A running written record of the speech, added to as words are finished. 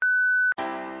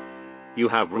You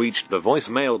have reached the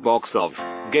voicemail box of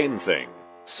Game Thing,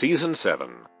 Season 7.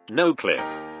 No clip.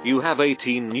 You have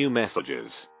 18 new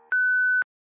messages.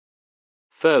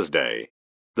 Thursday,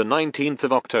 the 19th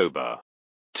of October,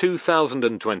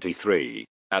 2023,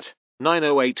 at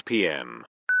 9:08 p.m.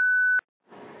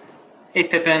 Hey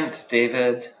Pippin, it's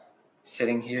David,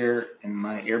 sitting here in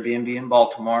my Airbnb in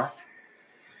Baltimore.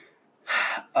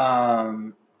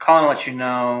 Calling to let you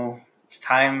know it's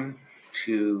time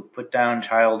to put down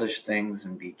childish things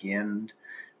and begin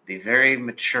the very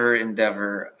mature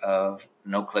endeavor of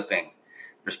no clipping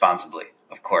responsibly,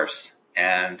 of course.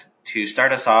 And to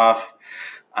start us off,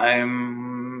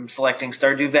 I'm selecting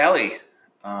Stardew Valley,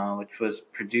 which was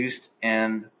produced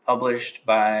and published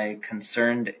by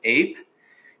ConcernedApe.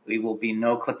 We will be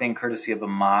no clipping courtesy of a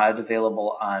mod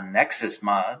available on Nexus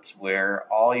Mods, where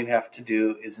all you have to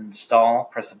do is install,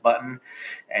 press a button,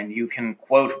 and you can,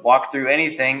 quote, walk through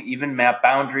anything, even map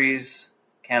boundaries,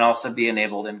 can also be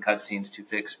enabled in cutscenes to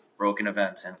fix broken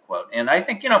events, end quote. And I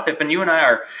think, Pippin, you and I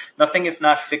are nothing if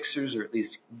not fixers, or at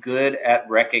least good at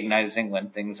recognizing when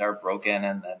things are broken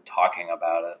and then talking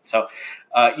about it. So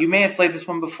you may have played this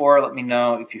one before. Let me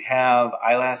know if you have.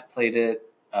 I last played it.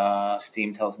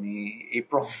 Steam tells me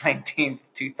April 19th,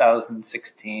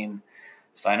 2016.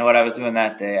 So I know what I was doing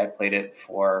that day. I played it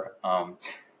for,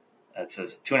 it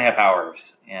says 2.5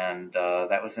 hours. And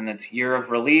that was in its year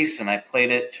of release. And I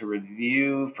played it to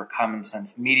review for Common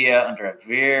Sense Media under a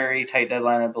very tight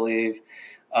deadline, I believe,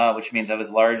 which means I was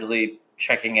largely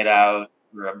checking it out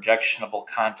for objectionable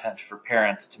content for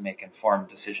parents to make informed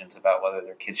decisions about whether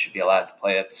their kids should be allowed to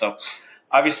play it. So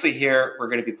obviously here we're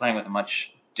going to be playing with a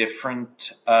much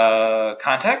different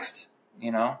context,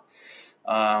 We're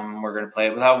going to play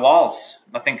it without walls.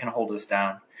 Nothing can hold us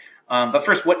down. But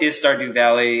first, what is Stardew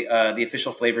Valley? The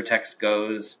official flavor text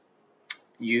goes,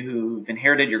 you've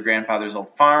inherited your grandfather's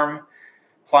old farm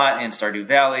plot in Stardew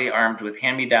Valley. Armed with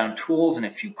hand-me-down tools and a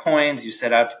few coins, you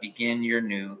set out to begin your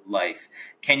new life.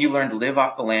 Can you learn to live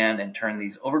off the land and turn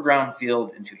these overgrown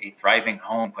fields into a thriving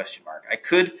home? ? I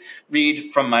could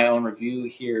read from my own review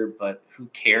here, but who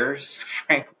cares?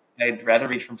 Frankly, I'd rather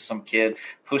read from some kid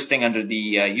posting under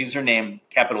the username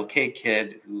capital K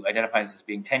Kid, who identifies as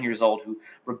being 10 years old, who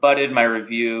rebutted my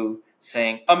review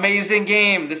saying, amazing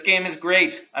game. This game is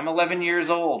great. I'm 11 years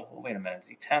old. Oh, wait a minute. Is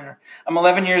he 10? I'm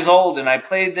 11 years old and I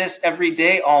play this every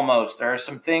day almost. There are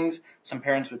some things some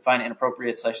parents would find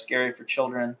inappropriate / scary for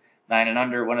children 9 and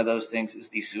under. One of those things is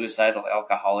the suicidal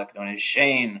alcoholic known as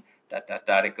Shane. ...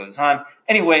 It goes on.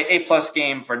 Anyway, A+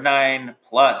 game for 9+.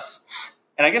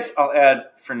 And I guess I'll add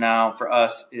for now for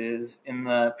us is in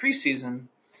the preseason,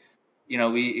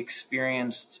 we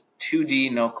experienced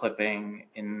 2D no clipping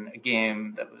in a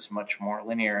game that was much more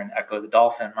linear and Echo the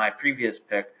Dolphin, my previous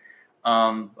pick,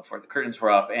 before the curtains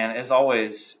were up. And as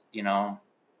always, I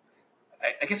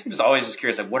guess I'm just always just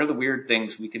curious, like, what are the weird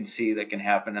things we can see that can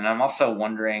happen? And I'm also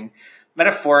wondering,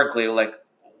 metaphorically, like,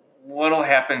 what'll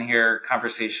happen here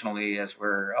conversationally as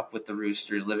we're up with the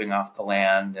roosters living off the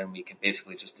land and we can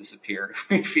basically just disappear if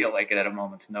we feel like it at a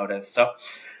moment's notice. So,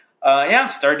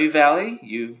 Stardew Valley.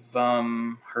 You've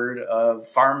heard of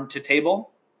farm to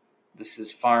table. This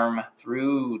is farm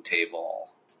through table.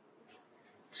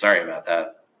 Sorry about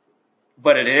that.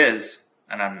 But it is,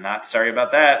 and I'm not sorry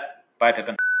about that. Bye,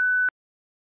 Pippin.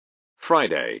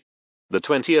 Friday, the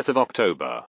 20th of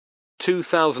October,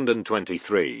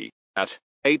 2023, at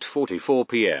 8:44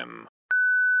 p.m.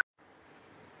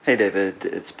 Hey David,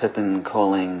 it's Pippin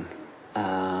calling.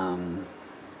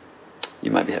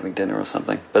 You might be having dinner or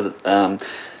something, but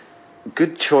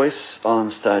good choice on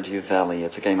Stardew Valley.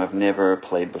 It's a game I've never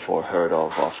played before, heard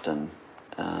of often,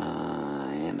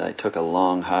 and I took a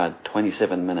long, hard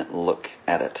 27-minute look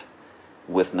at it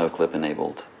with no clip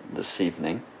enabled this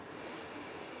evening.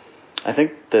 I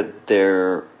think that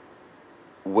there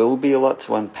will be a lot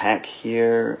to unpack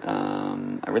here.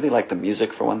 I really like the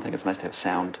music, for one thing. It's nice to have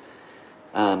sound.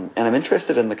 And I'm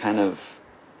interested in the kind of,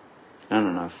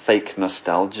 fake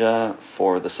nostalgia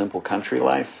for the simple country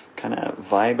life kind of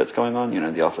vibe that's going on.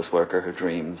 The office worker who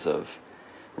dreams of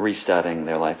restarting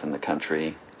their life in the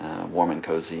country, warm and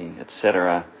cozy,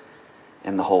 etc.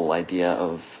 And the whole idea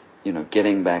of,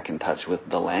 getting back in touch with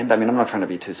the land. I mean, I'm not trying to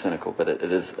be too cynical, but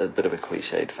it is a bit of a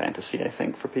cliched fantasy, I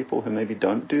think, for people who maybe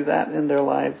don't do that in their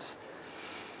lives.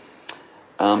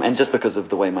 And just because of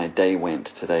the way my day went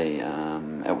today,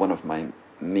 at one of my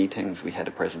meetings, we had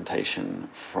a presentation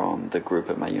from the group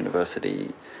at my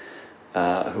university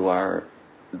who are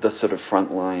the sort of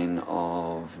front line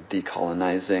of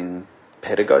decolonizing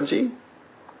pedagogy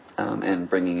and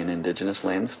bringing an indigenous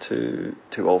lens to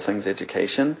all things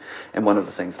education. And one of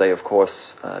the things they, of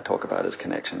course, talk about is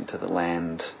connection to the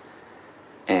land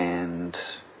and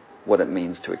what it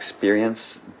means to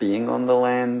experience being on the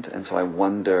land. And so I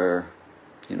wonder,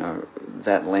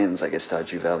 that lens, I guess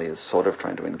Stardew Valley is sort of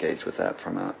trying to engage with that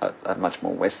from a much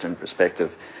more Western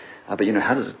perspective. But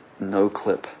how does no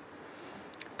clip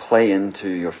play into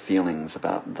your feelings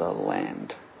about the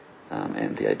land,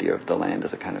 and the idea of the land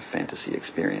as a kind of fantasy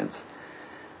experience?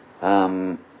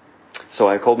 So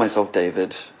I called myself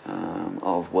David,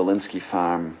 of Walensky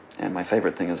Farm, and my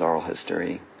favorite thing is oral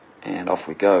history, and off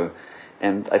we go.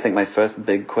 And I think my first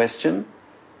big question,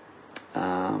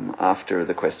 after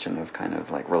the question of kind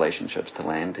of like relationships to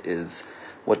land, is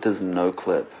what does no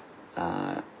clip,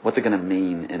 what's it going to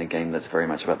mean in a game that's very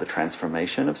much about the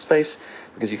transformation of space?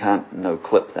 Because you can't no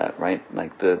clip that, right?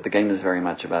 Like the game is very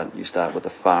much about, you start with a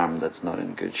farm that's not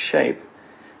in good shape,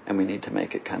 and we need to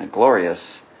make it kind of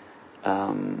glorious.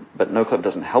 But no clip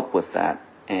doesn't help with that.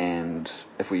 And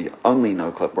if we only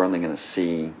no clip, we're only going to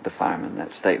see the farm in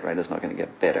that state, right? It's not going to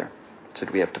get better. So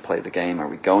do we have to play the game? Are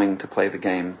we going to play the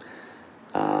game?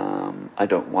 I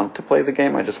don't want to play the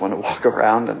game. I just want to walk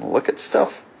around and look at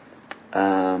stuff.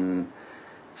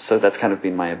 So that's kind of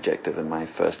been my objective. And my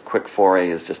first quick foray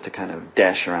is just to kind of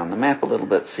dash around the map a little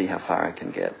bit, see how far I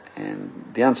can get.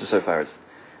 And the answer so far is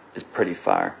pretty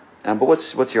far. But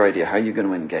what's your idea? How are you going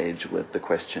to engage with the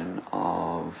question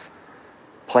of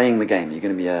playing the game? Are you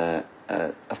going to be a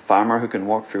farmer who can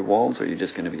walk through walls, or are you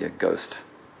just going to be a ghost?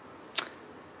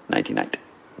 Nighty-night.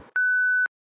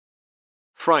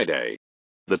 Friday,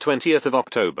 the 20th of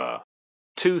October,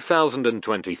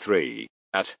 2023,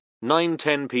 at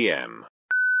 9:10 p.m.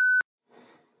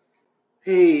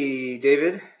 Hey,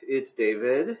 David. It's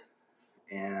David.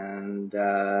 And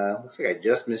looks like I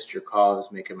just missed your call. I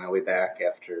was making my way back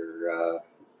after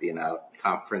being out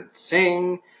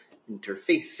conferencing,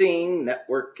 interfacing,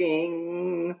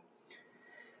 networking,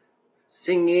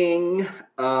 singing.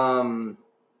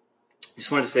 Just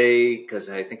wanted to say, because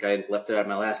I think I left it out of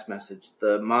my last message,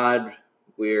 the mod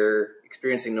we're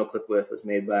experiencing no clip with was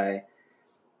made by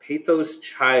Pathos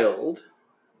Child.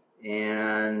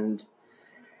 And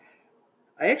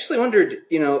I actually wondered,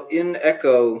 in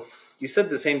Echo, you said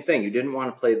the same thing. You didn't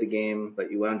want to play the game,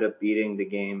 but you wound up beating the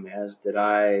game, as did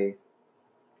I.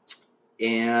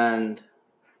 And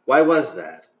why was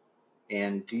that?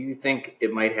 And do you think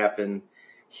it might happen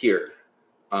here?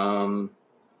 All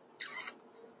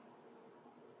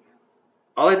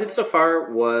I did so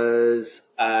far was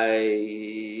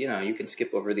you can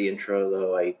skip over the intro,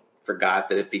 though I forgot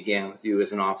that it began with you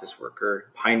as an office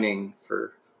worker pining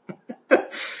for,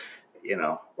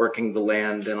 working the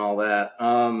land and all that.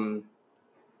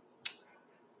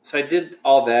 So I did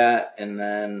all that, and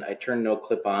then I turned no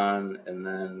clip on, and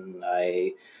then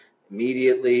I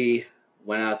immediately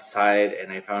went outside,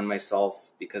 and I found myself,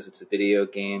 because it's a video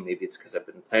game, maybe it's because I've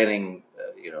been planning,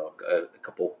 a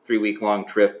couple 3-week long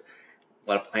trip, a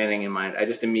lot of planning in mind. I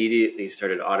just immediately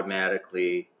started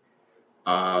automatically,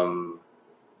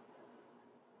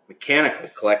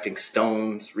 mechanically collecting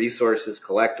stones, resources,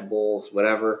 collectibles,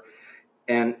 whatever.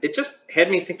 And it just had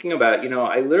me thinking about,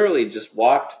 I literally just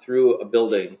walked through a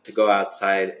building to go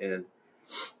outside, and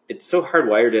it's so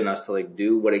hardwired in us to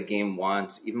do what a game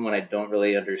wants, even when I don't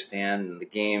really understand. And the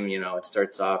game, it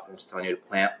starts off and it's telling you to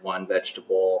plant one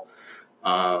vegetable.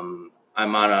 I'm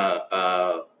on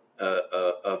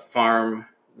a farm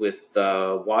with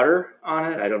water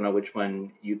on it. I don't know which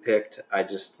one you picked. I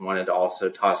just wanted to also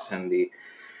toss in the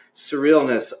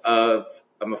surrealness of,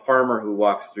 I'm a farmer who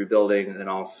walks through buildings and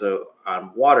also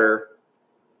on water.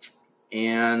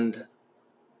 And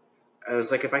I was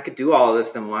like, if I could do all of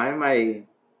this, then why am I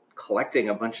collecting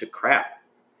a bunch of crap?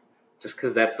 Just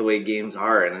because that's the way games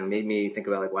are. And it made me think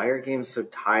about, why are games so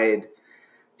tied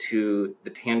to the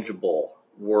tangible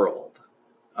world?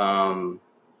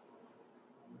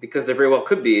 Because there very well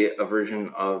could be a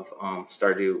version of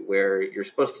Stardew where you're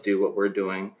supposed to do what we're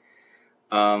doing.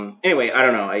 Anyway, I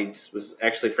don't know. I just was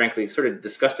actually, frankly, sort of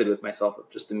disgusted with myself of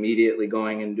just immediately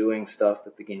going and doing stuff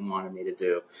that the game wanted me to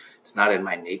do. It's not in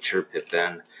my nature,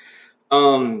 Pippin.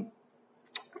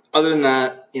 Other than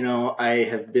that, I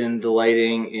have been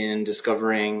delighting in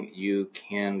discovering you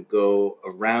can go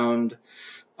around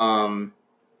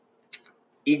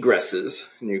egresses,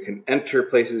 and you can enter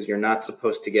places you're not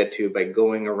supposed to get to by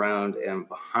going around and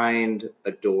behind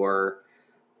a door,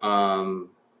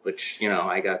 which,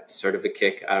 I got sort of a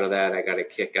kick out of that. I got a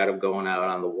kick out of going out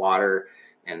on the water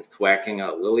and thwacking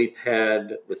a lily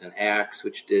pad with an axe,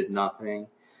 which did nothing.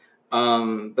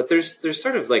 But there's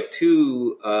sort of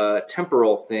two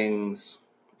temporal things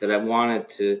that I wanted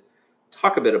to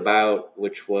talk a bit about,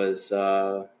 which was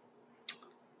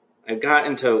I got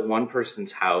into one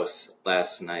person's house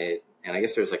last night, and I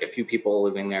guess there was like a few people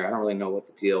living there. I don't really know what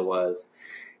the deal was.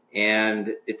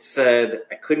 And it said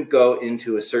I couldn't go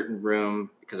into a certain room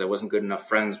because I wasn't good enough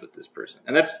friends with this person.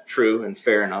 And that's true and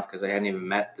fair enough because I hadn't even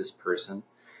met this person.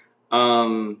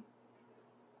 And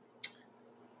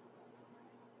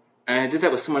I did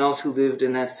that with someone else who lived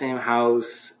in that same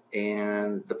house,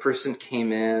 and the person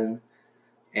came in,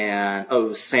 and it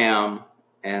was Sam.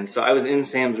 And so I was in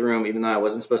Sam's room even though I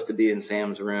wasn't supposed to be in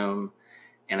Sam's room.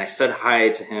 And I said hi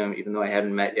to him even though I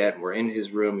hadn't met yet, and we're in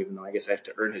his room even though I guess I have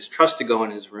to earn his trust to go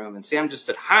in his room. And Sam just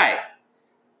said, "Hi,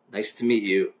 nice to meet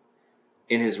you,"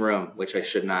 in his room, which I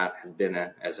should not have been in,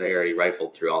 as I already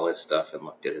rifled through all his stuff and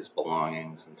looked at his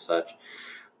belongings and such.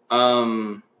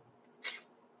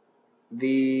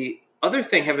 The other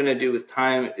thing having to do with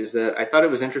time is that I thought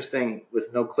it was interesting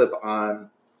with no clip on.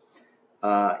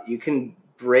 You can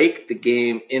break the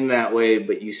game in that way,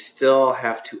 but you still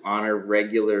have to honor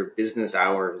regular business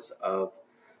hours of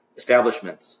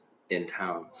establishments in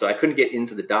town. So I couldn't get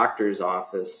into the doctor's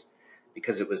office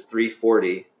because it was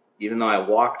 3:40, even though I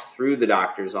walked through the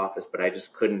doctor's office, but I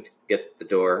just couldn't get the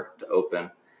door to open.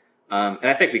 And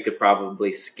I think we could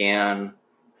probably scan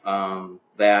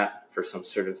that for some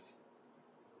sort of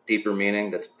deeper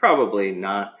meaning that's probably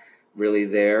not really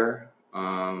there.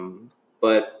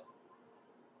 But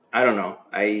I don't know.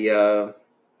 I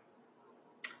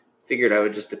figured I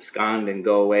would just abscond and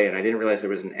go away, and I didn't realize there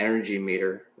was an energy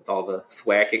meter with all the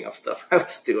thwacking of stuff I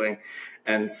was doing.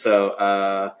 And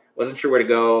so wasn't sure where to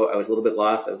go. I was a little bit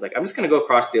lost. I was like, I'm just going to go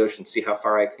across the ocean, see how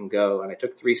far I can go. And I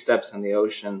took 3 steps in the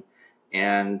ocean,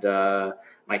 and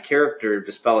my character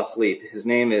just fell asleep. His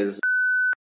name is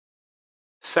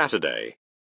Saturday,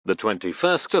 the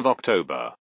 21st of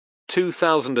October,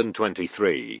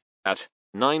 2023, at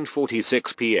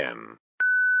 9:46 p.m.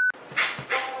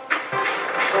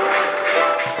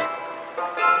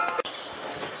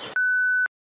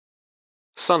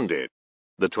 Sunday,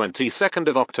 the 22nd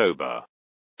of October,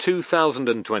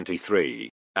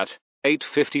 2023, at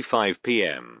 8:55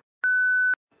 p.m.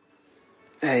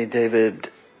 Hey, David.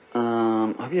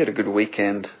 Hope you had a good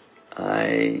weekend.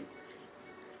 I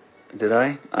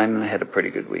had a pretty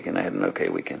good weekend. I had an okay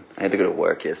weekend. I had to go to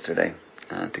work yesterday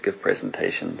to give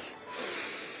presentations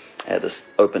at this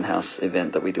open house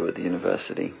event that we do at the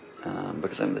university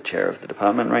because I'm the chair of the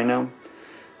department right now.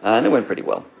 And it went pretty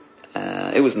well.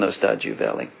 It was no Stardew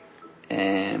Valley.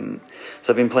 So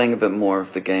I've been playing a bit more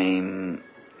of the game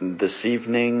this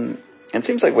evening. And it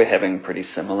seems like we're having pretty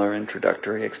similar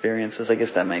introductory experiences. I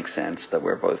guess that makes sense that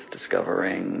we're both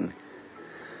discovering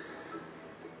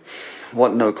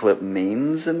what no-clip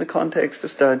means in the context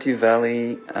of Stardew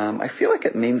Valley. I feel like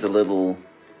it means a little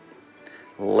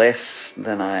less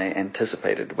than I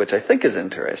anticipated, which I think is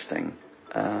interesting.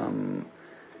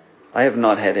 I have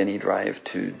not had any drive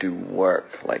to do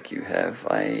work like you have.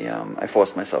 I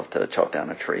forced myself to chop down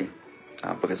a tree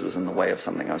because it was in the way of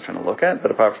something I was trying to look at.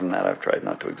 But apart from that, I've tried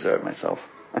not to exert myself.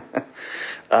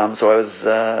 So I was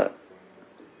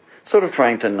sort of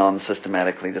trying to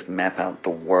non-systematically just map out the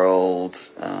world.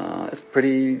 It's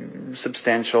pretty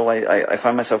substantial. I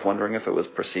find myself wondering if it was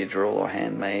procedural or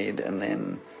handmade, and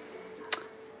then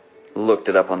looked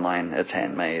it up online. It's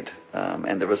handmade,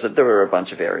 and there were a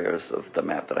bunch of areas of the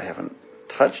map that I haven't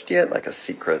touched yet, like a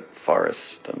secret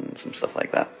forest and some stuff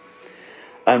like that.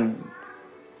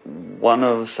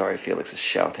 Sorry, Felix is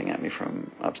shouting at me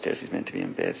from upstairs. He's meant to be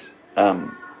in bed.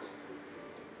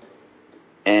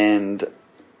 And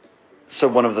so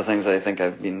one of the things I think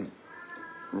I've been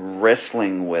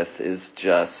wrestling with is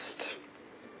just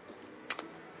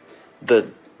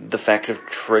the fact of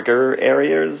trigger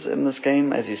areas in this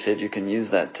game. As you said, you can use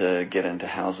that to get into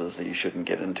houses that you shouldn't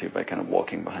get into by kind of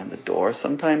walking behind the door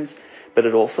sometimes. But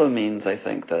it also means, I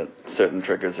think, that certain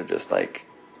triggers are just like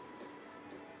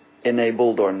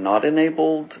enabled or not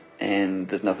enabled, and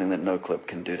there's nothing that NoClip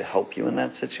can do to help you in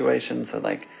that situation. So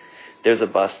like, there's a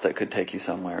bus that could take you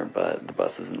somewhere, but the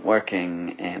bus isn't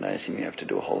working, and I assume you have to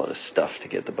do a whole lot of stuff to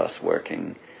get the bus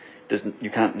working. You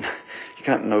can't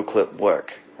no-clip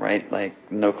work, right?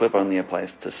 Like, no-clip only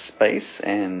applies to space,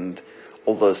 and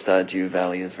although Stardew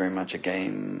Valley is very much a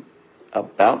game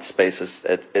about space,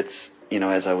 it's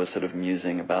as I was sort of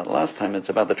musing about last time, it's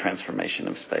about the transformation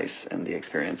of space, and the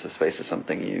experience of space is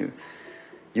something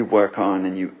you work on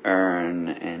and you earn,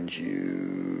 and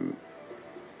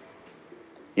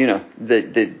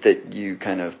that you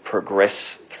kind of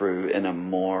progress through in a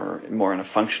more in a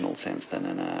functional sense than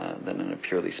in a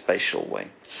purely spatial way.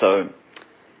 So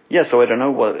I don't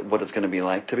know what it's going to be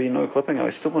like to be no clipping. I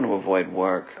still want to avoid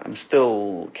work. I'm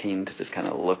still keen to just kind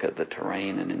of look at the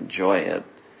terrain and enjoy it.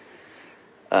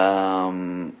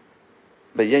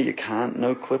 But yeah, you can't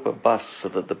no clip a bus so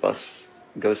that the bus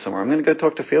go somewhere. I'm going to go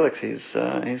talk to Felix. He's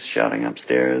shouting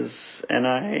upstairs,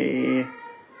 and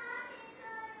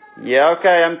yeah,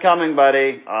 okay, I'm coming,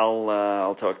 buddy.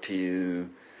 I'll talk to you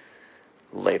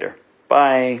later.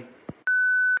 Bye.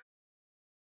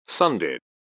 Sunday,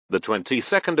 the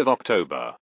 22nd of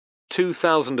October,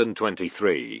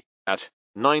 2023, at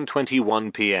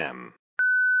 9:21 p.m.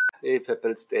 Hey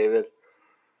Pippin, it's David.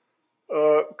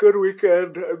 Good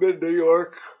weekend. I'm in New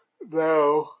York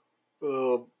now.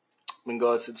 Been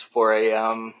going since 4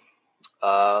 a.m.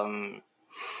 While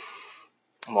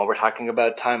we're talking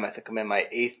about time, I think I'm in my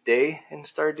 8th day in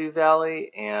Stardew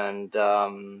Valley, and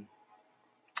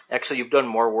actually you've done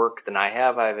more work than I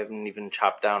have. I haven't even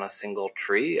chopped down a single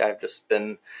tree. I've just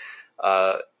been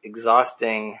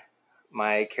exhausting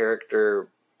my character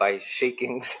by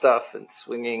shaking stuff and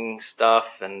swinging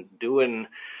stuff and doing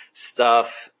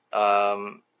stuff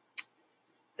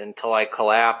until I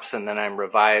collapse, and then I'm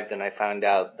revived, and I found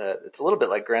out that it's a little bit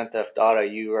like Grand Theft Auto.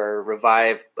 You are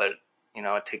revived, but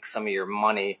it takes some of your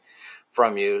money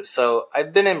from you. So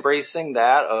I've been embracing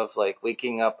that of like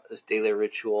waking up this daily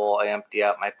ritual. I empty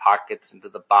out my pockets into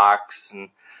the box, and I'm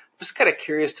just kind of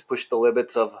curious to push the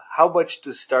limits of how much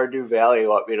does Stardew Valley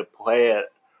want me to play it?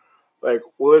 Like,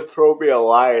 will it throw me a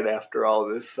line after all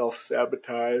this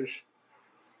self-sabotage?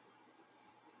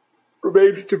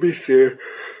 Remains to be seen.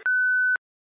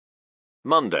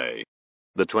 Monday,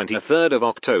 the 23rd of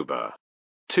October,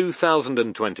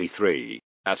 2023,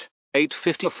 at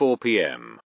 8:54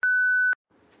 p.m.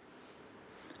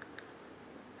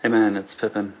 Hey man, it's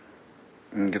Pippin.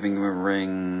 I'm giving you a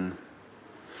ring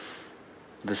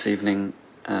this evening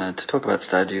to talk about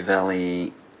Stardew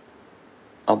Valley.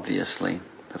 Obviously,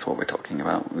 that's what we're talking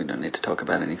about. We don't need to talk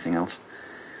about anything else.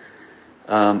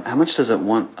 How much does it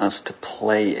want us to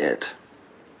play it?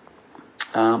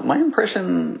 My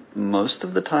impression most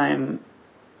of the time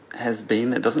has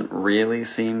been it doesn't really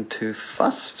seem too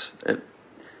fussed. It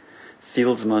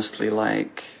feels mostly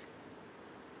like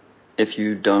if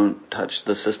you don't touch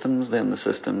the systems, then the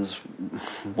systems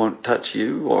won't touch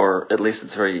you, or at least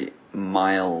it's very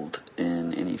mild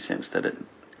in any sense that it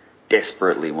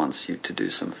desperately wants you to do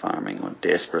some farming, or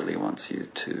desperately wants you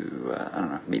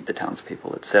to, meet the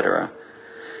townspeople, etc.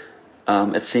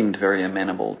 It seemed very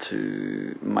amenable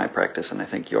to my practice, and I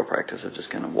think your practice of just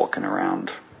kind of walking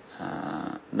around,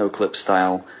 no-clip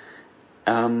style.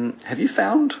 Have you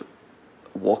found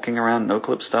walking around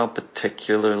no-clip style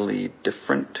particularly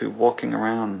different to walking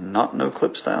around not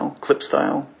no-clip style, clip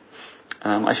style?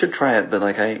 I should try it, but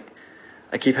I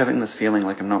keep having this feeling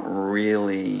like I'm not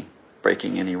really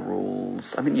breaking any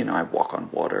rules. I mean, I walk on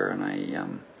water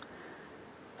and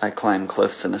I climb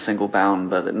cliffs in a single bound,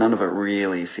 but none of it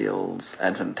really feels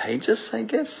advantageous, I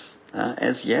guess,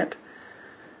 as yet.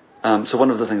 So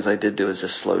one of the things I did do is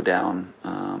just slow down,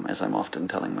 as I'm often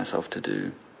telling myself to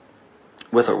do,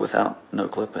 with or without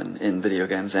no-clip in video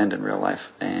games and in real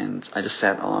life. And I just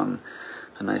sat on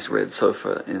a nice red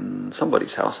sofa in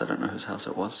somebody's house. I don't know whose house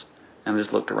it was. And I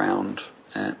just looked around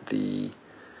at the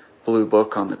blue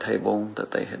book on the table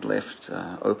that they had left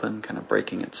open, kind of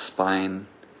breaking its spine.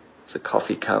 It's a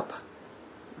coffee cup.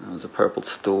 There was a purple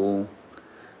stool,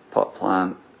 pot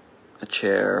plant, a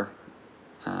chair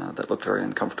that looked very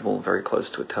uncomfortable, very close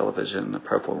to a television, a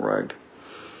purple rug,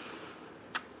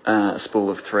 a spool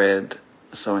of thread,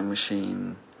 a sewing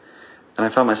machine. And I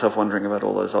found myself wondering about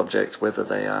all those objects, whether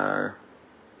they are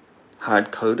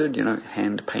hard-coded,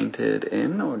 hand-painted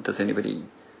in, or does anybody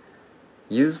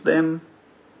use them?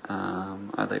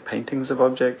 Are they paintings of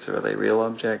objects, or are they real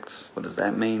objects? What does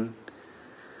that mean?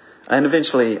 And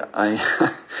eventually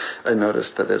I I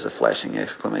noticed that there's a flashing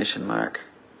exclamation mark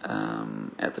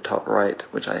at the top right,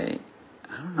 which I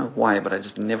don't know why, but I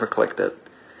just never clicked it.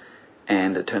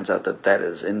 And it turns out that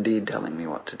is indeed telling me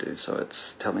what to do. So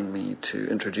it's telling me to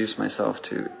introduce myself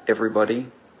to everybody.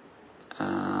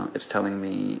 It's telling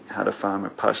me how to farm a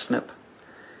parsnip.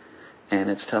 And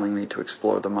it's telling me to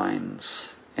explore the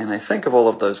mines. And I think of all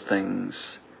of those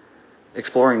things,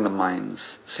 exploring the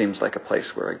mines seems like a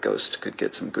place where a ghost could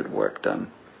get some good work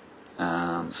done.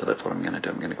 So that's what I'm going to do.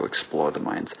 I'm going to go explore the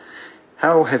mines.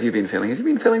 How have you been feeling? Have you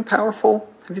been feeling powerful?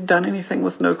 Have you done anything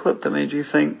with no-clip that made you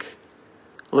think,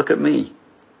 look at me,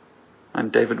 I'm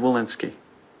David Walensky?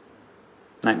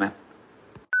 Night, man.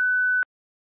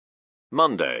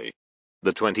 Monday,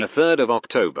 the 23rd of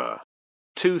October,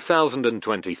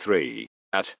 2023,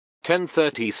 at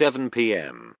 10:37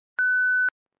 p.m.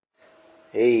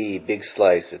 Hey, Big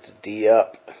Slice, it's D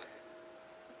up.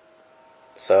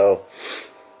 So,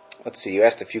 let's see, you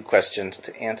asked a few questions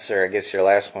to answer. I guess your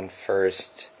last one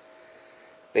first.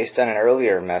 Based on an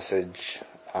earlier message,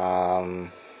 I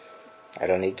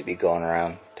don't need to be going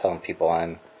around telling people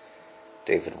I'm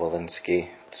David Walensky.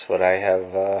 It's what I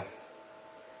have.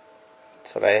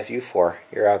 It's what I have you for.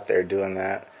 You're out there doing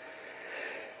that.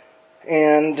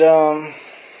 And I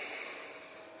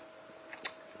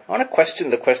want to question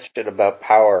the question about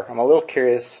power. I'm a little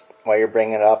curious why you're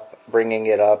bringing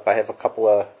it up. I have a couple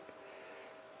of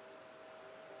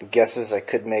guesses I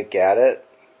could make at it,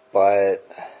 but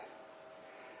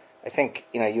I think,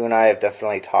 you and I have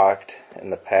definitely talked in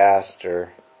the past,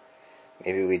 or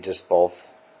maybe we just both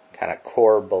kind of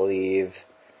core believe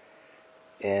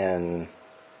in,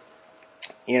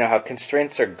 how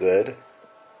constraints are good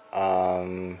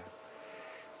in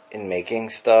making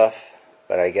stuff,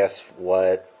 but I guess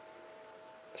what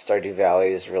Stardew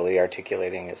Valley is really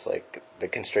articulating is like the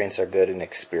constraints are good in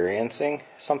experiencing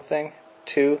something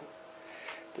too.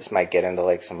 This might get into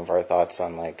like some of our thoughts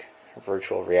on like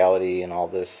virtual reality and all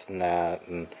this and that,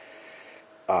 and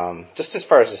just as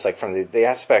far as just like from the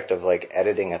aspect of like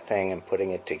editing a thing and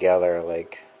putting it together,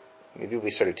 like maybe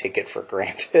we sort of take it for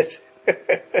granted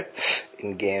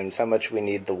in games how much we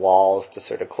need the walls to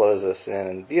sort of close us in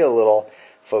and be a little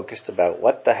focused about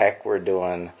what the heck we're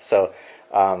doing. So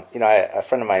a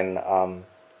friend of mine,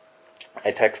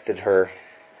 I texted her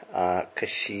because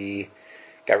she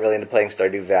got really into playing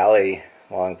Stardew Valley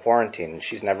while in quarantine.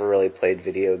 She's never really played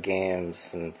video games,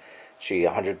 and she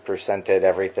 100%ed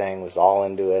everything, was all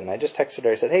into it. And I just texted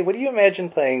her. I said, hey, what do you imagine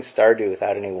playing Stardew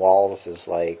without any walls is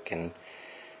like? And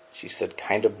she said,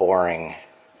 kind of boring.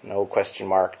 No question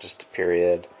mark, just a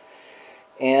period.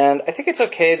 And I think it's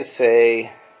okay to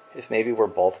say if maybe we're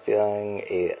both feeling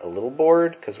a little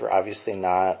bored, because we're obviously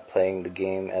not playing the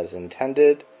game as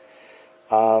intended.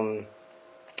 And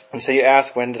so you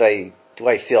ask, do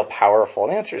I feel powerful?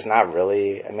 And the answer is not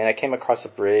really. I mean, I came across a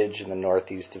bridge in the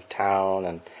northeast of town,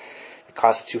 and it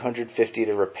cost $250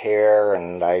 to repair,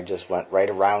 and I just went right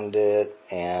around it.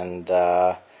 And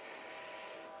I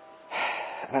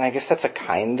guess that's a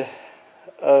kind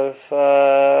of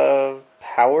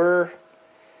power.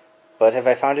 But have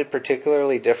I found it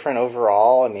particularly different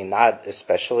overall? I mean, not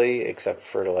especially, except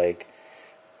for like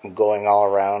going all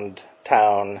around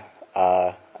town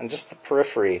and just the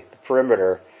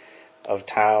perimeter of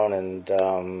town. And,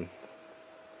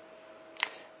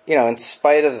 in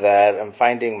spite of that, I'm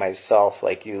finding myself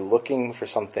like you looking for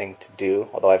something to do,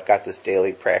 although I've got this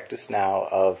daily practice now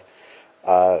of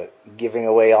giving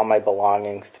away all my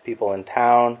belongings to people in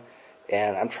town.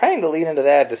 And I'm trying to lean into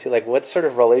that to see like what sort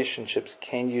of relationships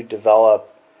can you develop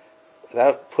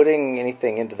without putting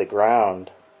anything into the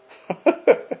ground.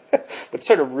 What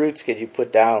sort of roots can you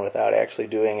put down without actually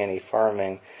doing any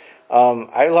farming?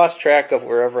 I lost track of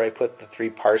wherever I put the 3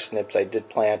 parsnips I did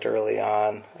plant early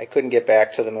on. I couldn't get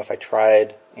back to them if I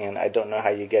tried, and I don't know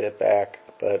how you get it back,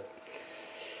 but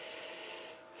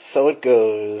so it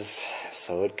goes.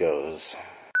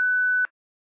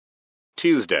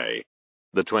 Tuesday,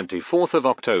 the 24th of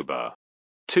October,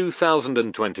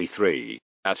 2023,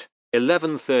 at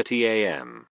 11:30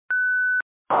 a.m.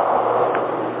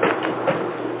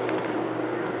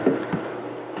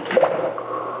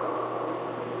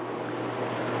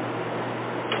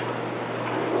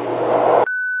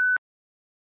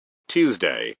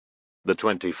 Tuesday, the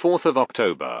 24th of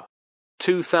October,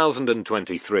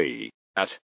 2023,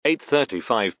 at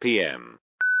 8:35 p.m.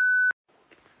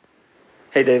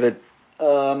 Hey, David.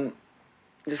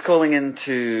 Just calling in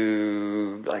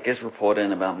to, I guess, report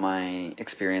in about my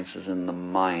experiences in the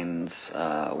mines,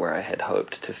 where I had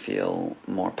hoped to feel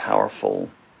more powerful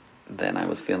than I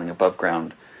was feeling above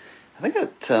ground. I think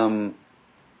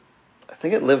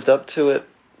it lived up to it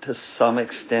to some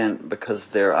extent, because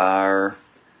there are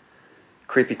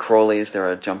creepy crawlies, there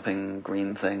are jumping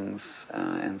green things,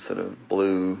 and sort of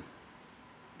blue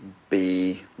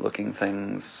bee-looking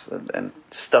things, and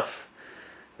stuff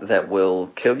that will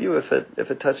kill you if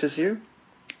it touches you.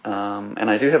 And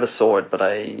I do have a sword, but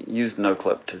I used no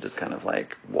clip to just kind of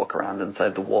like walk around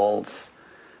inside the walls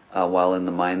while in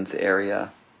the mines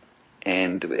area.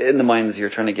 And in the mines,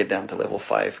 you're trying to get down to level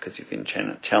 5 because you've been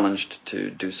challenged to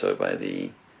do so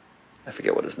by I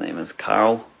forget what his name is,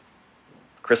 Carl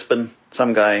Crispin,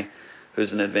 some guy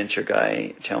who's an adventure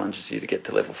guy, challenges you to get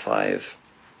to level 5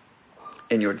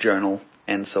 in your journal.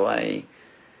 And so I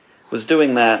was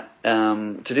doing that.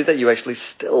 To do that, you actually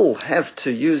still have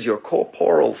to use your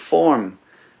corporeal form.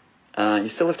 You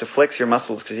still have to flex your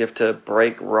muscles because you have to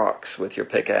break rocks with your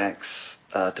pickaxe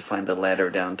to find the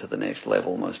ladder down to the next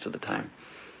level most of the time.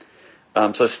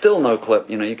 So still no clip.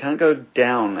 You can't go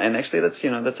down. And actually,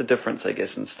 that's a difference, I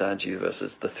guess, in Stardew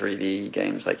versus the 3D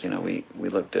games. Like, we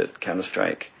looked at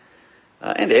Counter-Strike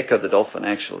and Echo the Dolphin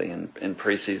actually in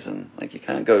pre-season. Like, you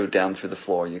can't go down through the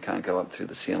floor. You can't go up through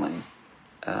the ceiling.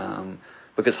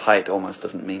 But because height almost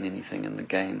doesn't mean anything in the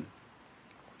game.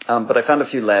 But I found a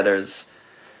few ladders,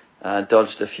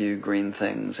 dodged a few green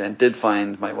things, and did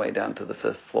find my way down to the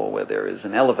 5th floor where there is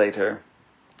an elevator,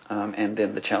 and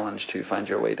then the challenge to find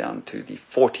your way down to the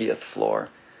 40th floor.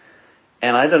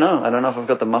 And I don't know if I've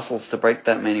got the muscles to break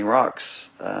that many rocks.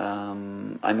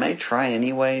 I may try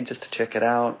anyway just to check it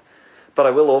out. But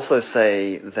I will also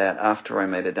say that after I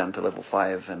made it down to level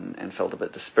 5 and felt a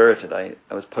bit dispirited, I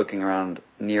was poking around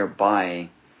nearby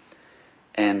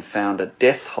and found a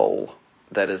death hole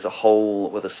that is a hole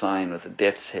with a sign with a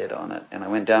death's head on it. And I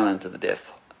went down into the death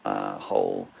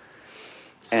hole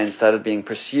and started being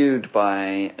pursued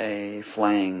by a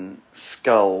flying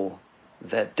skull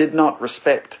that did not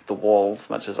respect the walls,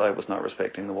 much as I was not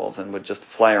respecting the walls, and would just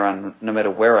fly around no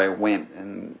matter where I went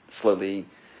and slowly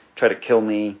try to kill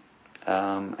me.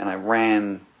 And I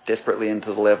ran desperately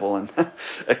into the level and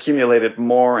accumulated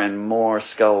more and more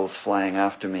skulls flying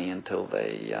after me until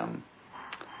they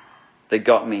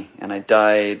got me, and I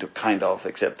died, kind of,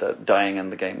 except that dying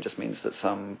in the game just means that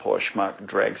some poor schmuck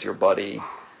drags your body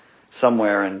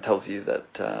somewhere and tells you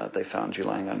that they found you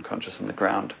lying unconscious on the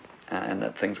ground and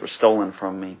that things were stolen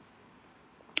from me.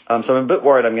 So I'm a bit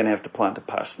worried I'm going to have to plant a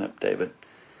parsnip, David.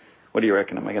 What do you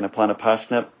reckon? Am I going to plant a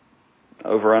parsnip?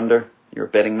 Over, under? You're a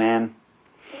betting man?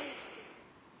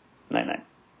 Night-night.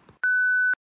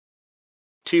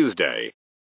 Tuesday,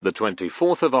 the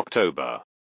 24th of October,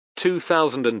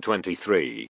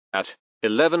 2023, at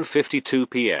 11:52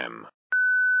 p.m.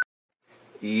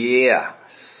 Yeah.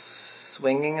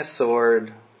 Swinging a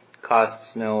sword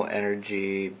costs no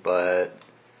energy, but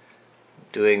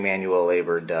doing manual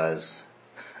labor does.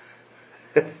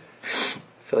 I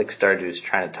feel like Stardew's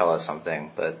trying to tell us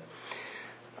something, but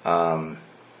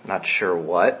not sure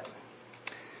what.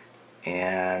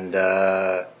 And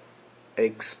I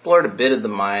explored a bit of the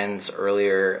mines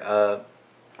earlier.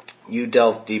 You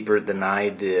delved deeper than I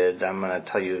did. I'm going to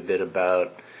tell you a bit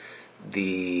about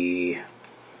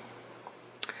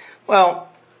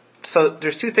so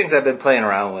there's two things I've been playing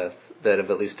around with that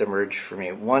have at least emerged for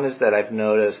me. One is that I've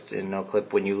noticed in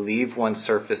NoClip, when you leave one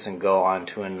surface and go on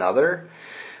to another,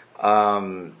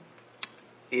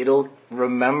 it'll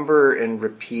remember and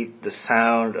repeat the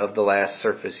sound of the last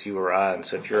surface you were on.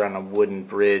 So if you're on a wooden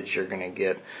bridge, you're going to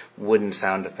get wooden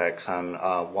sound effects on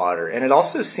water. And it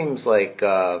also seems like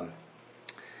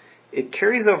it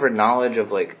carries over knowledge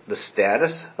of like the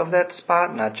status of that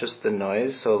spot, not just the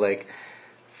noise. So like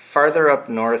farther up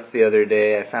north the other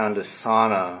day, I found a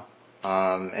sauna.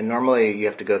 And normally you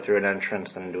have to go through an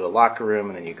entrance and into a locker room,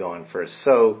 and then you go in for a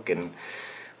soak. And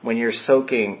when you're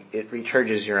soaking, it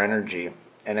recharges your energy.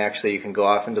 And actually you can go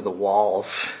off into the walls,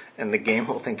 and the game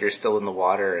will think you're still in the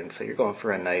water. And so you're going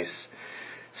for a nice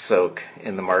soak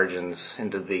in the margins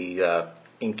into the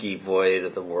inky void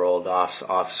of the world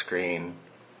off screen.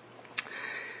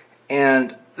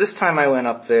 And this time I went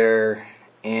up there,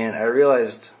 and I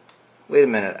realized, wait a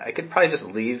minute, I could probably just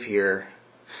leave here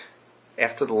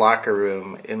after the locker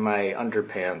room in my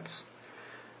underpants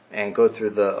and go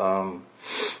through the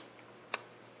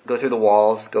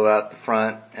walls, go out the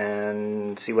front,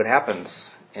 and see what happens.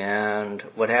 And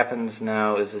what happens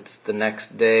now is it's the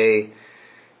next day,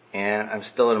 and I'm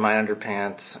still in my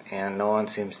underpants, and no one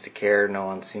seems to care, no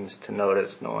one seems to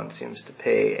notice, no one seems to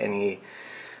pay any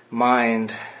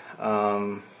mind,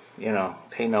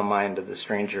 pay no mind to the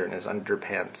stranger in his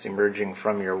underpants emerging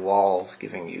from your walls,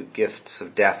 giving you gifts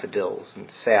of daffodils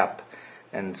and sap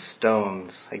and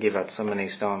stones. I gave out so many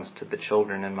stones to the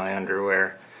children in my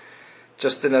underwear.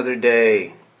 Just another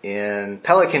day in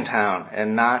Pelican Town,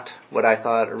 and not what I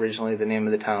thought originally the name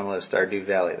of the town was, Stardew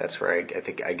Valley. That's where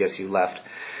I guess you left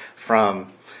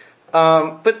from.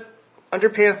 But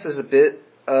underpants is a bit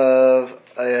of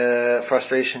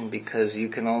frustration because you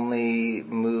can only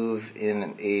move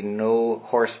in a no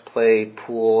horseplay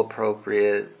pool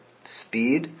appropriate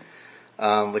speed,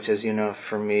 which, as you know,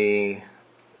 for me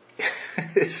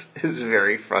is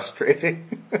very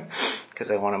frustrating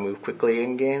because I want to move quickly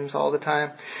in games all the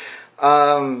time.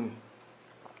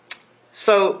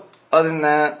 So other than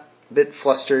that, a bit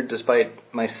flustered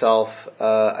despite myself.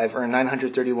 I've earned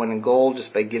 931 in gold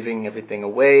just by giving everything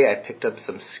away. I picked up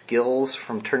some skills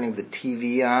from turning the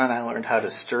TV on. I learned how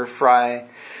to stir fry.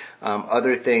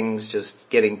 Other things, just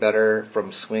getting better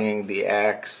from swinging the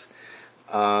axe.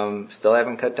 Still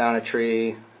haven't cut down a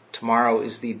tree. Tomorrow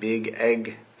is the Big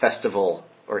Egg Festival,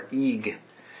 or EEG,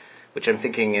 which I'm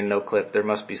thinking in NoClip there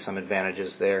must be some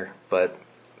advantages there, but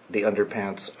the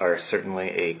underpants are certainly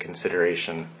a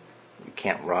consideration. You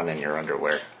can't run in your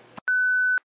underwear.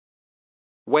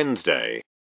 Wednesday,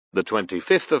 the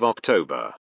 25th of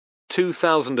October,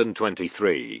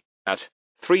 2023, at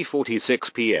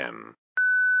 3:46 p.m.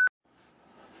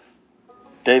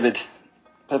 David,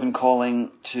 Pippin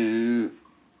calling to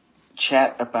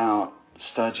chat about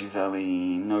Stardew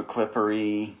Valley, no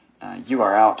clippery. You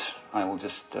are out. I will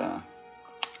just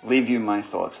leave you my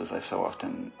thoughts, as I so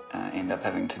often end up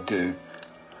having to do.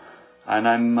 And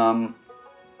I'm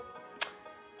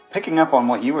picking up on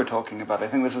what you were talking about. I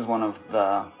think this is one of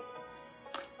the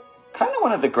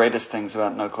greatest things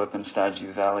about no-clip in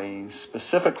Stardew Valley,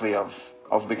 specifically of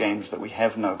the games that we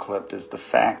have no-clipped, is the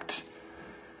fact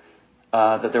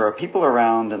that there are people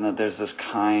around and that there's this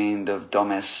kind of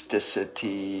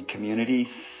domesticity community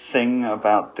thing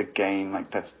about the game.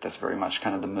 Like that's very much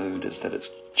kind of the mood, is that it's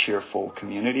cheerful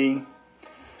community.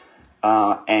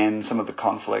 And some of the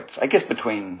conflicts, I guess,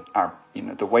 between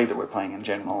the way that we're playing in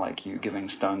general, like you giving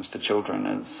stones to children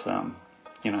is,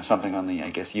 something only, I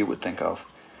guess, you would think of.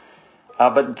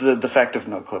 But the fact of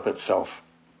no-clip itself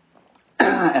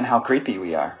and how creepy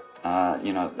we are.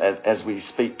 As we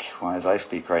speak, as I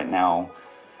speak right now,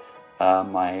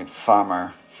 my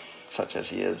farmer, such as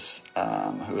he is,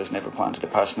 who has never planted a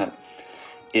parsnip,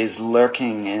 is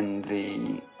lurking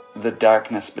in the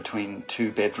darkness between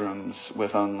two bedrooms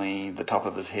with only the top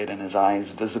of his head and his eyes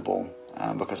visible,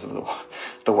 because of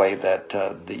the way that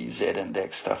the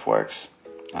Z-index stuff works.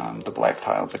 The black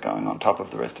tiles are going on top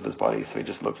of the rest of his body, so he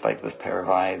just looks like this pair of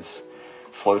eyes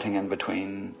floating in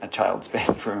between a child's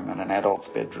bedroom and an adult's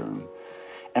bedroom.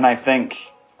 And I think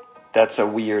that's a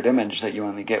weird image that you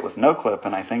only get with no-clip,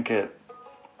 and I think it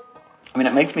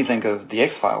makes me think of the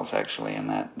X-Files, actually, in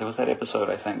that there was that episode,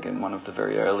 I think, in one of the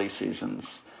very early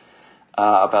seasons,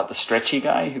 about the stretchy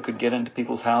guy who could get into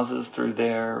people's houses through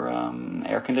their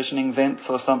air conditioning vents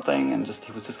or something, and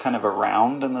he was just kind of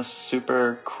around in this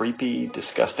super creepy,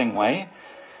 disgusting way.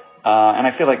 And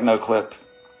I feel like no-clip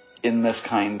in this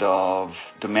kind of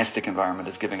domestic environment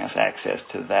is giving us access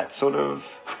to that sort of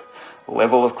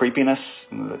level of creepiness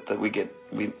that we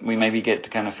maybe get to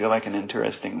kind of feel like an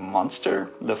interesting monster,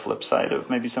 the flip side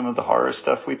of maybe some of the horror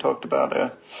stuff we talked about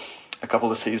a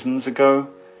couple of seasons ago.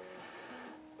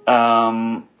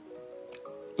 And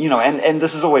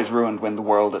this is always ruined when the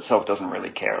world itself doesn't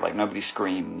really care. Like, nobody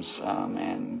screams,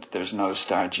 and there's no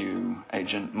Stardew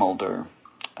Agent Mulder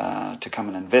to come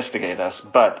and investigate us.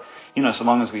 But, so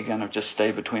long as we kind of just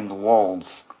stay between the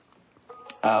walls,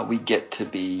 we get to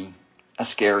be a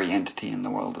scary entity in the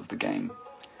world of the game.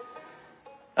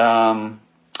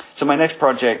 So my next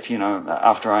project,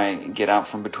 after I get out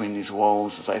from between these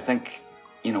walls, is I think,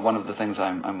 one of the things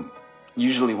I'm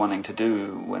usually wanting to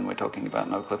do when we're talking about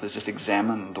no-clip is just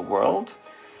examine the world.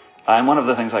 And one of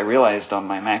the things I realized on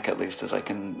my Mac, at least, is I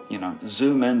can,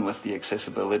 zoom in with the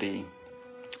accessibility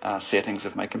settings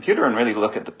of my computer and really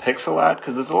look at the pixel art,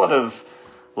 because there's a lot of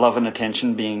love and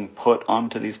attention being put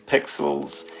onto these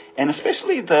pixels, and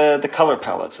especially the color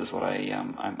palettes is what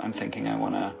I'm thinking I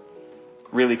want to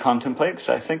really contemplate, because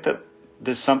I think that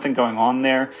there's something going on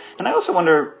there. And I also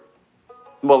wonder,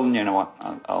 well, you know what,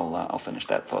 I'll finish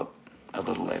that thought a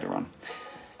little later on.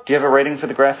 Do you have a rating for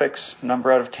the graphics?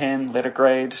 Number out of 10, letter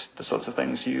grade, the sorts of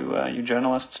things you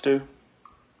journalists do?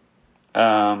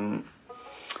 What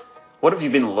have you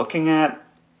been looking at,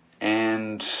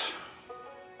 and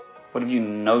what have you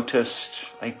noticed,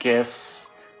 I guess,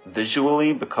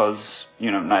 visually? Because,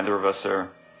 neither of us are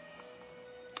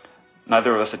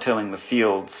tilling the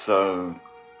field, so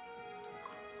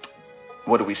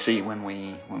what do we see when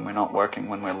we're not working,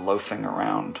 when we're loafing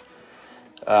around?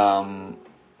 Are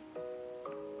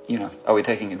we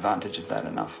taking advantage of that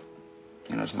enough?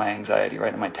 It's my anxiety,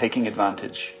 right? Am I taking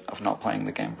advantage of not playing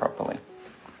the game properly?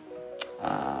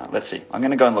 Let's see. I'm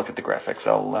going to go and look at the graphics.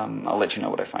 I'll let you know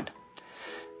what I find.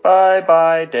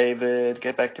 Bye, David.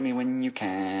 Get back to me when you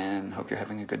can. Hope you're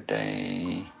having a good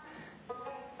day.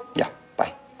 Yeah,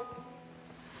 bye.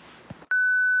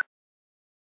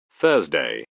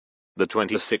 Thursday, the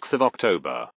 26th of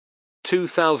October,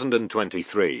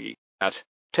 2023, at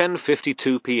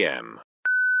 10:52 p.m.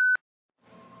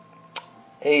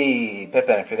 Hey,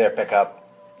 Pippin, if you're there, pick up.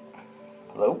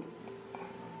 Hello?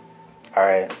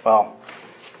 Alright, well,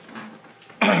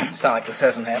 it's not like this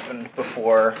hasn't happened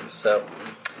before, so,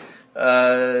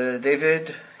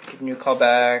 David, giving you a call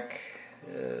back,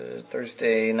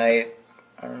 Thursday night.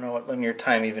 I don't know what linear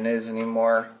time even is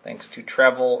anymore, thanks to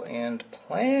travel and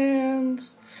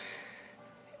plans.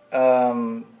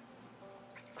 The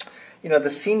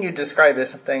scene you described is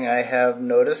something I have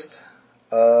noticed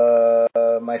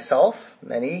myself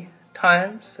many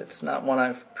times. It's not one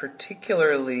I've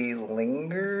particularly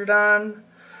lingered on,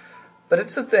 but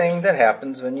it's a thing that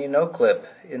happens when you no-clip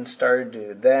in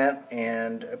Stardew. That,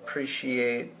 and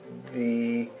appreciate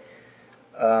the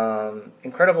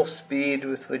incredible speed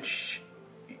with which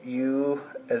you,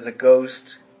 as a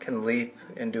ghost, can leap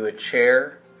into a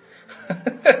chair.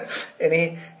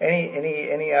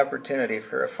 any opportunity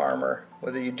for a farmer,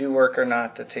 whether you do work or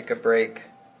not, to take a break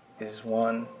is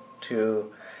one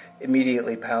to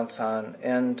immediately pounce on.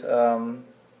 And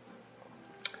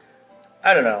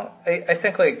I don't know. I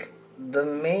think like the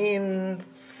main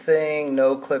thing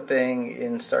no clipping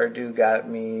in Stardew got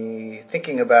me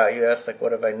thinking about. You asked like,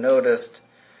 what have I noticed?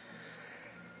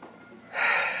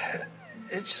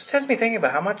 It just has me thinking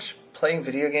about how much playing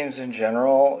video games in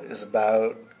general is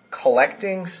about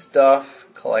collecting stuff,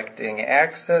 collecting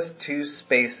access to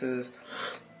spaces,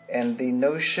 and the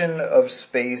notion of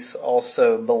space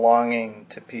also belonging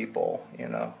to people, you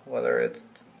know, whether it's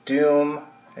Doom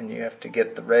and you have to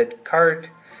get the red card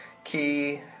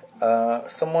key,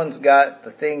 someone's got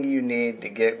the thing you need to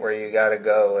get where you gotta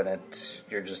go, and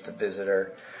you're just a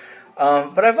visitor.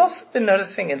 But I've also been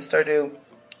noticing in Stardew,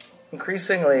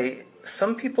 increasingly,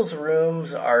 some people's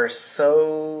rooms are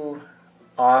so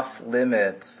off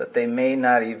limits that they may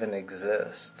not even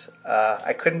exist.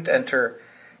 I couldn't enter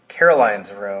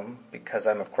Caroline's room because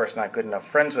I'm of course not good enough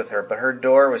friends with her, but her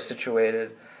door was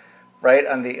situated right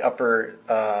on the upper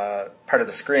part of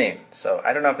the screen. So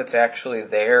I don't know if it's actually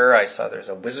there. I saw there's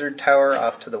a wizard tower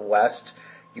off to the west.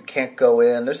 You can't go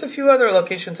in. There's a few other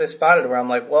locations I spotted where I'm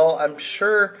like, well, I'm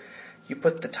sure you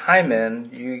put the time in,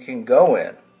 you can go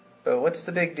in. But what's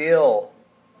the big deal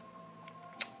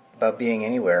about being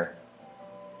anywhere?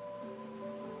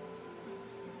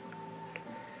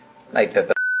 Night,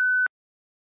 Pippin.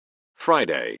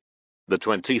 Friday, the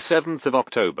 27th of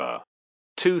October,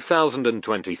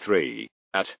 2023,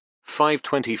 at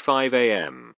 5:25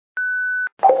 a.m.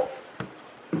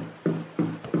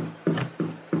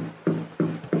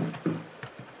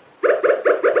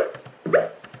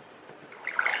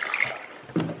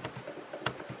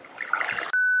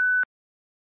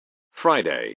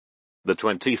 Friday, the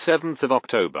 27th of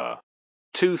October,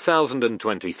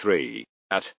 2023,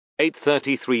 at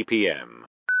 8:33 p.m.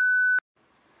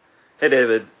 Hey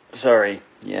David, sorry.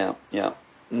 Yeah.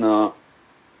 No,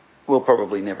 we'll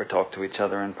probably never talk to each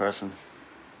other in person.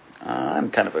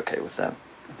 I'm kind of okay with that.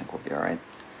 I think we'll be alright.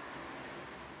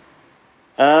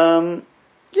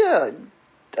 Yeah,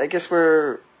 I guess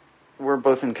we're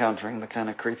both encountering the kind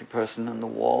of creepy person in the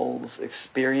walls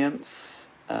experience.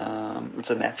 It's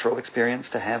a natural experience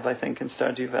to have, I think, in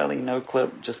Stardew Valley. No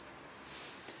clip, just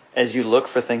as you look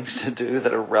for things to do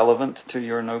that are relevant to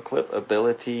your no clip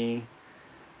ability,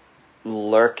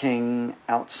 lurking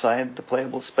outside the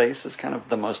playable space is kind of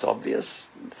the most obvious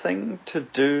thing to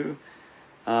do.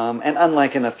 And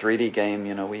unlike in a 3D game,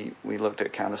 you know, we looked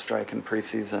at Counter-Strike in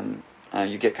preseason.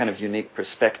 You get kind of unique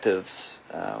perspectives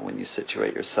when you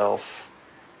situate yourself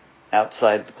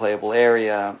outside the playable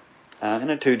area.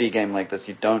 In a 2D game like this,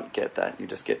 you don't get that. You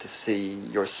just get to see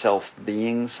yourself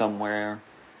being somewhere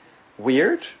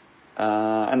weird.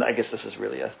 And I guess this is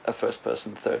really a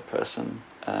first-person, third-person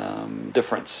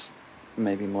difference,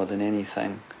 maybe more than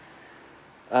anything.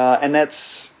 And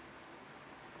that's,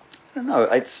 I don't know,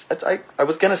 I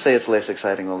was going to say it's less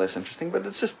exciting or less interesting, but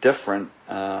it's just different.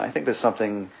 I think there's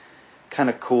something kind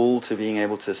of cool to being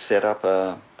able to set up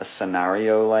a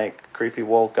scenario like Creepy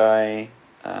Wall Guy,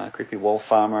 Creepy Wall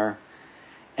Farmer.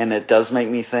 And it does make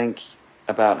me think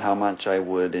about how much I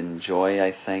would enjoy,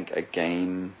 I think, a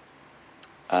game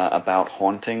about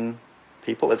haunting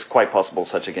people. It's quite possible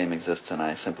such a game exists and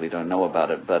I simply don't know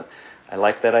about it, but I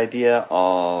like that idea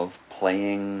of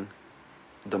playing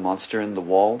the monster in the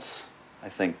walls. I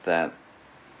think that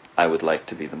I would like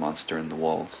to be the monster in the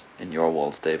walls, in your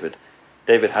walls, David.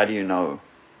 David, how do you know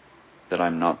that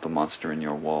I'm not the monster in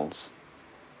your walls?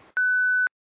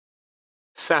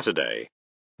 Saturday,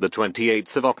 the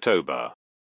 28th of October,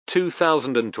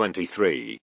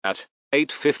 2023, at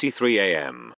 8:53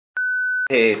 a.m.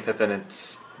 Hey, Pippin,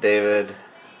 it's David.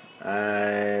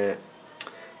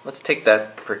 Let's take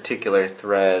that particular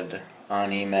thread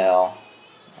on email.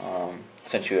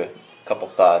 Sent you a couple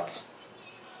thoughts.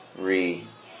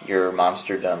 Your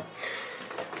monsterdom.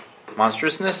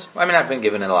 Monstrousness? I mean, I've been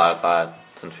giving it a lot of thought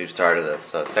since we've started this,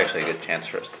 so it's actually a good chance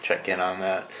for us to check in on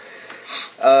that.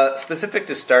 Specific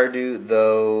to Stardew,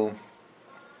 though,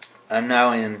 I'm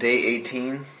now in day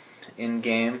 18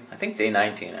 in-game. I think day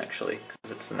 19, actually,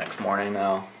 because it's the next morning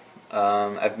now.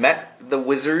 I've met the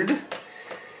wizard. A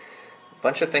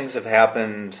bunch of things have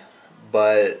happened,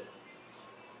 but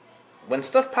when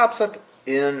stuff pops up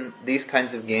in these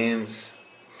kinds of games,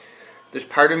 there's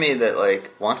part of me that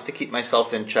like wants to keep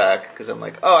myself in check, because I'm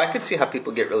like, oh, I could see how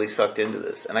people get really sucked into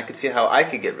this, and I could see how I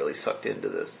could get really sucked into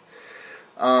this.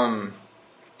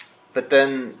 But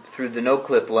then through the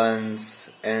no-clip lens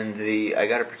and the I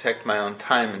gotta protect my own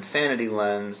time and sanity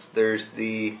lens, there's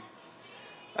the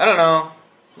I don't know,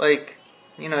 like,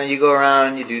 you go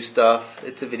around, you do stuff.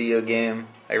 It's a video game.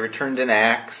 I returned an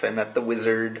axe. I met the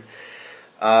wizard.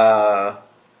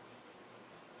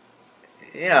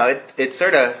 It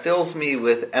sort of fills me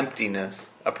with emptiness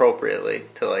appropriately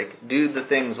to like do the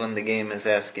things when the game is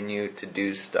asking you to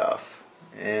do stuff.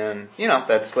 And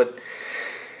that's what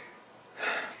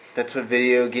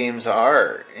video games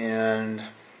are. And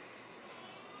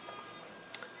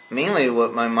mainly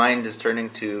what my mind is turning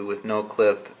to with No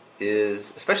Clip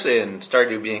is, especially in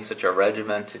Stardew being such a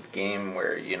regimented game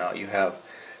where you have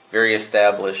very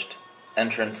established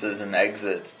entrances and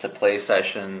exits to play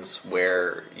sessions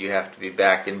where you have to be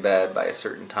back in bed by a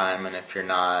certain time, and if you're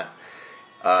not,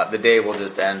 the day will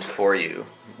just end for you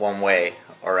one way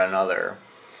or another.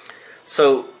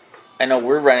 So I know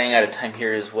we're running out of time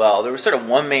here as well. There was sort of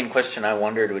one main question I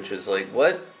wondered, which was like,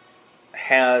 what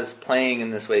has playing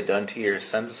in this way done to your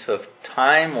sense of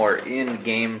time or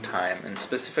in-game time? And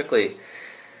specifically,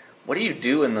 what do you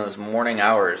do in those morning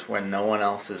hours when no one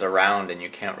else is around and you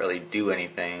can't really do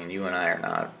anything, and you and I are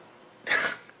not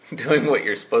doing what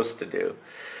you're supposed to do?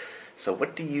 So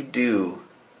what do you do?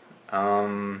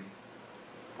 So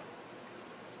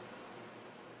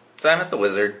I met the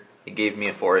wizard. He gave me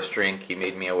a forest drink. He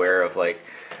made me aware of like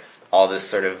all this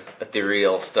sort of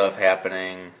ethereal stuff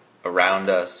happening around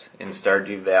us in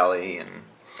Stardew Valley, and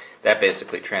that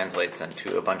basically translates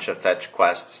into a bunch of fetch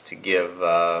quests to give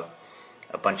a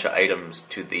bunch of items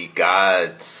to the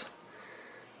gods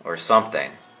or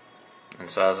something. And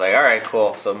so I was like, all right,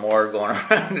 cool. So more going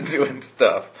around and doing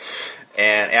stuff.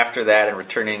 And after that, and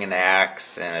returning an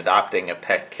axe and adopting a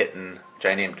pet kitten, which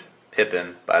I named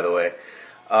Pippin, by the way,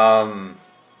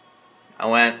 I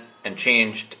went and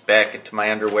changed back into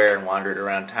my underwear and wandered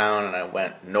around town, and I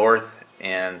went north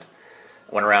and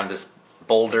went around this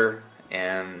boulder,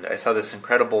 and I saw this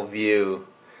incredible view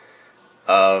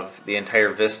of the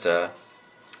entire vista.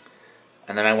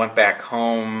 And then I went back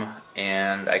home,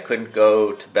 and I couldn't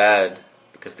go to bed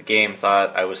because the game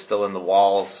thought I was still in the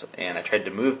walls, and I tried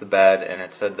to move the bed, and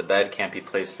it said the bed can't be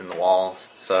placed in the walls.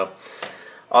 So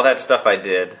all that stuff I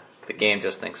did, the game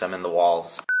just thinks I'm in the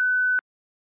walls.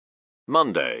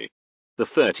 Monday, the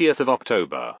 30th of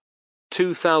October,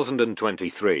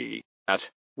 2023, at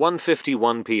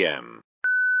 1:51 p.m.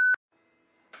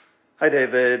 Hi,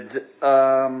 David.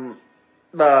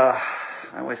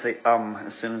 I always say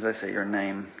as soon as I say your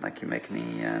name, like you make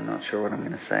me not sure what I'm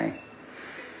going to say.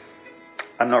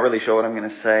 I'm not really sure what I'm going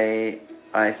to say.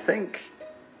 I think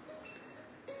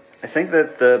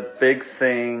that the big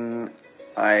thing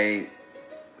I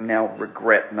now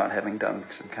regret not having done,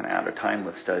 because I'm kind of out of time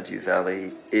with Stardew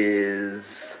Valley,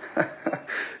 is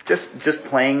just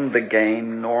playing the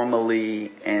game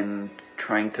normally and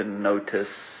trying to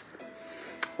notice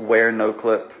where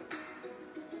NoClip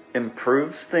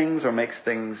improves things or makes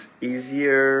things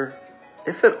easier,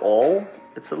 if at all.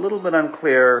 It's a little bit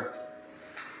unclear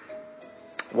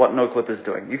what NoClip is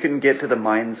doing. You can get to the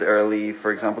mines early,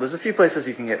 for example. There's a few places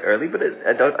you can get early, but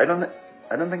I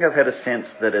don't think I've had a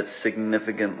sense that it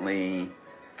significantly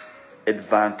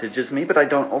advantages me. But I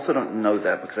also don't know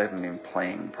that because I haven't been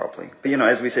playing properly. But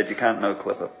as we said, you can't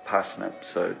NoClip a parsnip,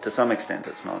 so to some extent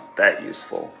it's not that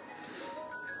useful.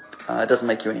 It doesn't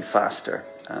make you any faster,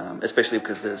 especially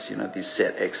because there's these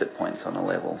set exit points on a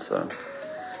level, so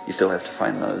you still have to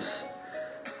find those.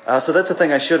 So that's a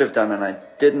thing I should have done and I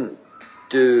didn't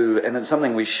do, and it's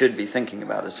something we should be thinking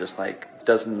about, is just like,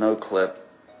 does NoClip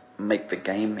make the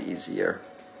game easier?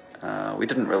 We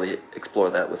didn't really explore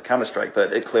that with Counter-Strike,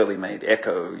 but it clearly made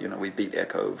Echo, we beat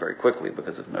Echo very quickly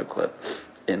because of NoClip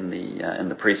in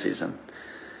the preseason.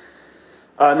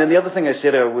 And then the other thing I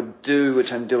said I would do,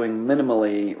 which I'm doing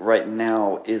minimally right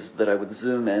now, is that I would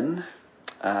zoom in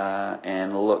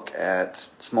and look at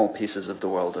small pieces of the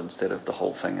world instead of the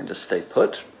whole thing and just stay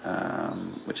put,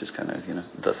 which is kind of,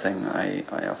 the thing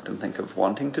I often think of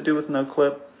wanting to do with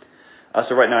NoClip.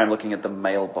 So right now I'm looking at the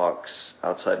mailbox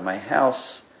outside my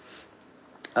house.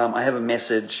 I have a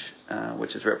message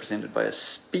which is represented by a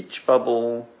speech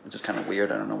bubble, which is kind of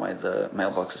weird. I don't know why the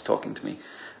mailbox is talking to me.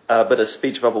 But a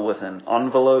speech bubble with an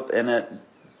envelope in it.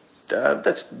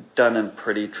 That's done in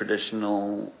pretty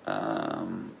traditional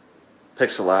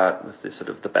pixel art with the sort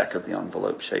of the back of the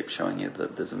envelope shape showing you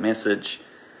that there's a message.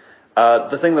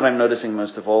 The thing that I'm noticing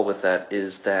most of all with that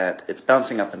is that it's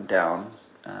bouncing up and down,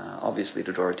 obviously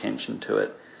to draw attention to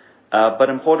it. But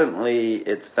importantly,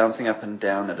 it's bouncing up and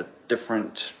down at a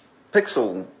different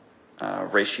pixel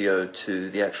ratio to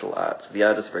the actual art. So the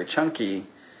art is very chunky,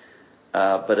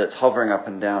 but it's hovering up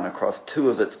and down across two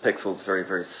of its pixels very,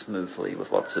 very smoothly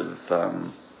with lots of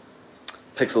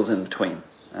pixels in between.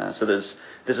 So there's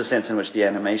a sense in which the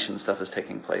animation stuff is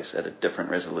taking place at a different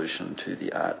resolution to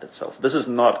the art itself. This is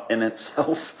not in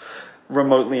itself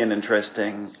remotely an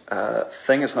interesting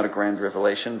thing. It's not a grand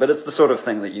revelation, but it's the sort of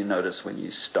thing that you notice when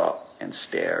you stop and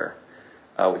stare,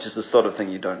 which is the sort of thing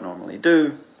you don't normally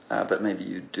do, but maybe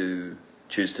you do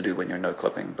choose to do when you're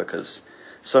no-clipping, because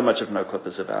so much of no-clip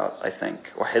is about, I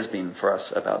think, or has been for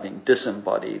us, about being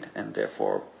disembodied and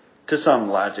therefore, to some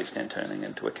large extent, turning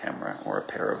into a camera or a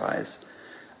pair of eyes.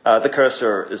 The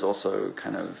cursor is also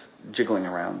kind of jiggling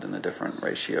around in a different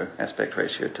aspect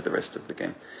ratio to the rest of the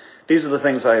game. These are the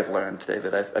things I have learned,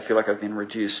 David. I feel like I've been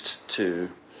reduced to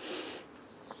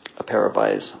a pair of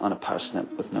eyes on a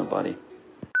parsnip with no body.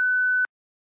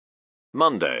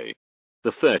 Monday,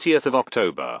 the 30th of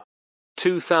October,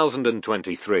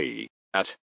 2023,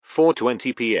 at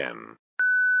 4:20 p.m.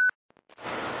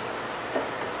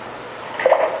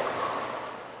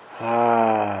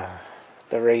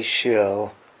 The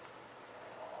ratio.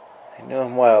 I knew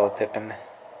him well, Pippin.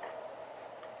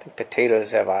 I think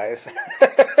potatoes have eyes.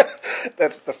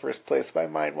 That's the first place my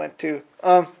mind went to.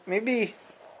 Maybe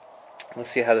we'll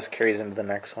see how this carries into the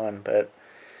next one, but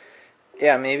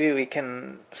yeah, maybe we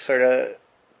can sort of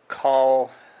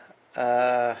call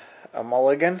a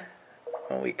mulligan.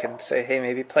 We can say, hey,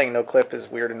 maybe playing no clip is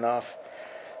weird enough.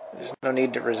 There's no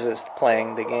need to resist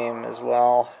playing the game as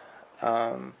well,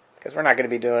 because we're not going to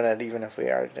be doing it even if we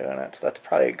are doing it. So that's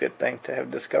probably a good thing to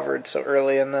have discovered so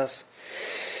early in this.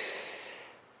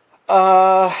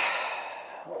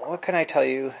 What can I tell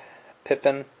you,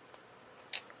 Pippin?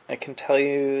 I can tell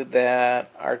you that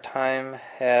our time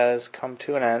has come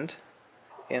to an end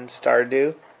in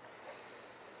Stardew.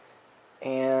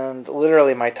 And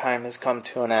literally my time has come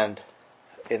to an end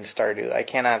in Stardew. I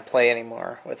cannot play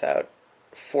anymore without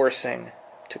forcing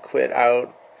to quit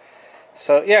out.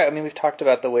 So yeah, I mean, we've talked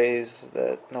about the ways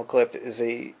that NoClip is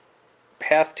a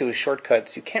path to a shortcut.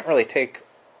 So you can't really take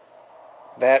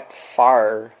that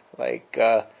far. Like,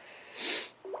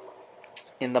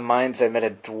 in the mines I met a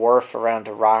dwarf around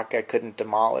a rock I couldn't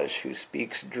demolish who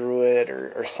speaks Druid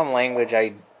or some language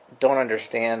I don't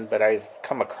understand, but I've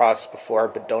come across before,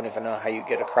 but don't even know how you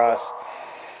get across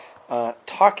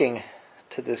talking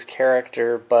to this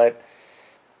character. But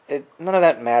none of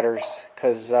that matters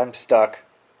because I'm stuck.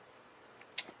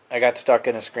 I got stuck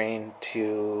in a screen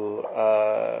to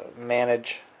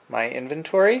manage my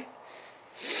inventory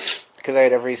because I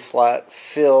had every slot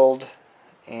filled,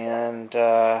 and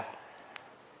thought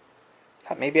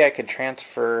maybe I could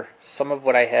transfer some of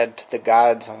what I had to the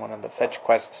gods on one of the fetch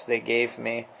quests they gave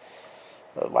me.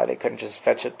 Why they couldn't just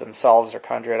fetch it themselves or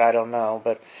conjure it, I don't know.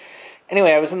 But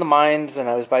anyway, I was in the mines and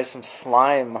I was by some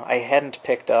slime I hadn't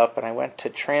picked up, and I went to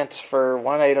transfer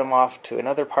one item off to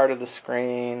another part of the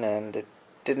screen, and it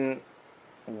didn't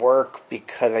work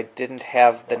because I didn't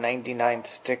have the 99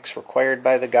 sticks required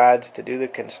by the gods to do the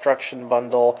construction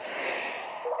bundle.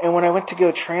 And when I went to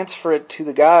go transfer it to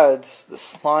the gods, the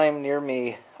slime near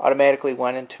me automatically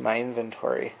went into my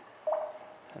inventory.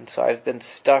 And so I've been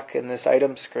stuck in this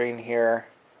item screen here.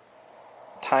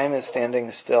 Time is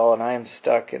standing still, and I am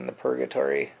stuck in the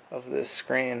purgatory of this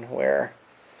screen where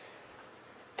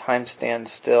time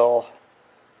stands still.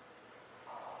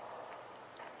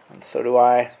 And so do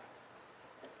I.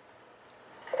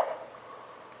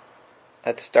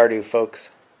 That's Stardew, folks.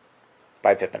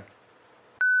 Bye, Pippin.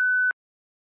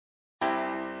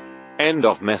 End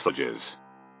of messages.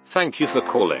 Thank you for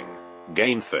calling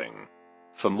GameThing.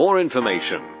 For more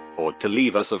information, or to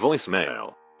leave us a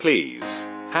voicemail, please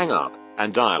hang up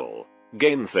and dial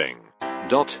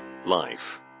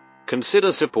GameThing.life.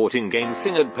 Consider supporting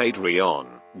GameThing at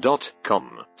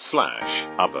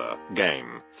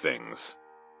patreon.com/othergamethings.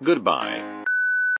 Goodbye.